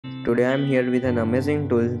Today I am here with an amazing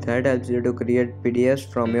tool that helps you to create PDFs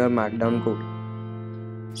from your markdown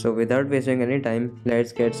code. So without wasting any time,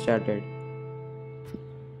 let's get started.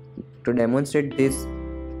 To demonstrate this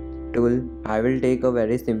tool, I will take a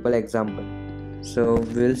very simple example. So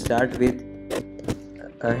we'll start with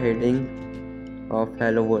a heading of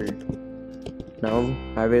Hello World. Now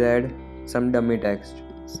I will add some dummy text.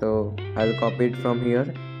 So I'll copy it from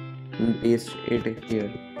here and paste it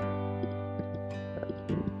here.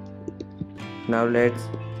 Now let's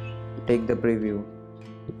take the preview.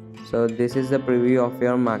 So this is the preview of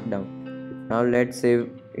your markdown. Now let's save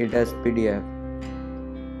it as PDF.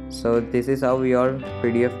 So this is how your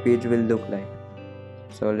PDF page will look like.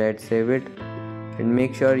 So let's save it and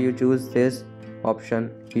make sure you choose this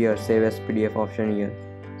option here, save as PDF option here.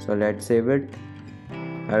 So let's save it.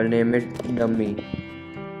 I will name it dummy.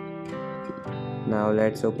 Now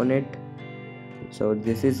let's open it. So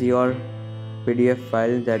this is your PDF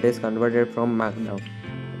file that is converted from markdown.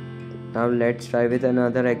 Now let's try with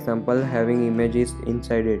another example having images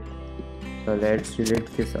inside it. So let's delete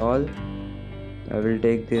this all. I will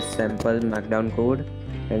take this sample markdown code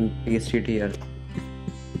and paste it here.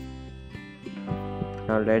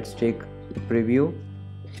 Now let's take preview.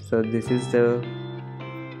 So this is the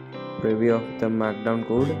preview of the markdown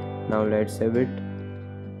code. Now let's save it.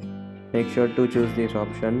 Make sure to choose this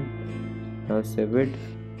option. Now save it.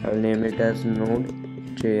 I will name it as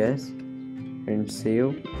node.js and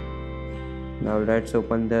save. Now let's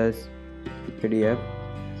open this PDF.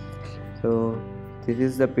 So this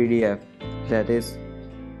is the PDF that is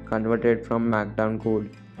converted from markdown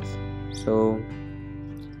code. So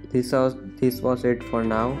this was it for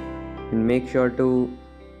now, and make sure to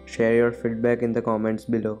share your feedback in the comments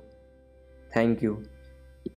below. Thank you.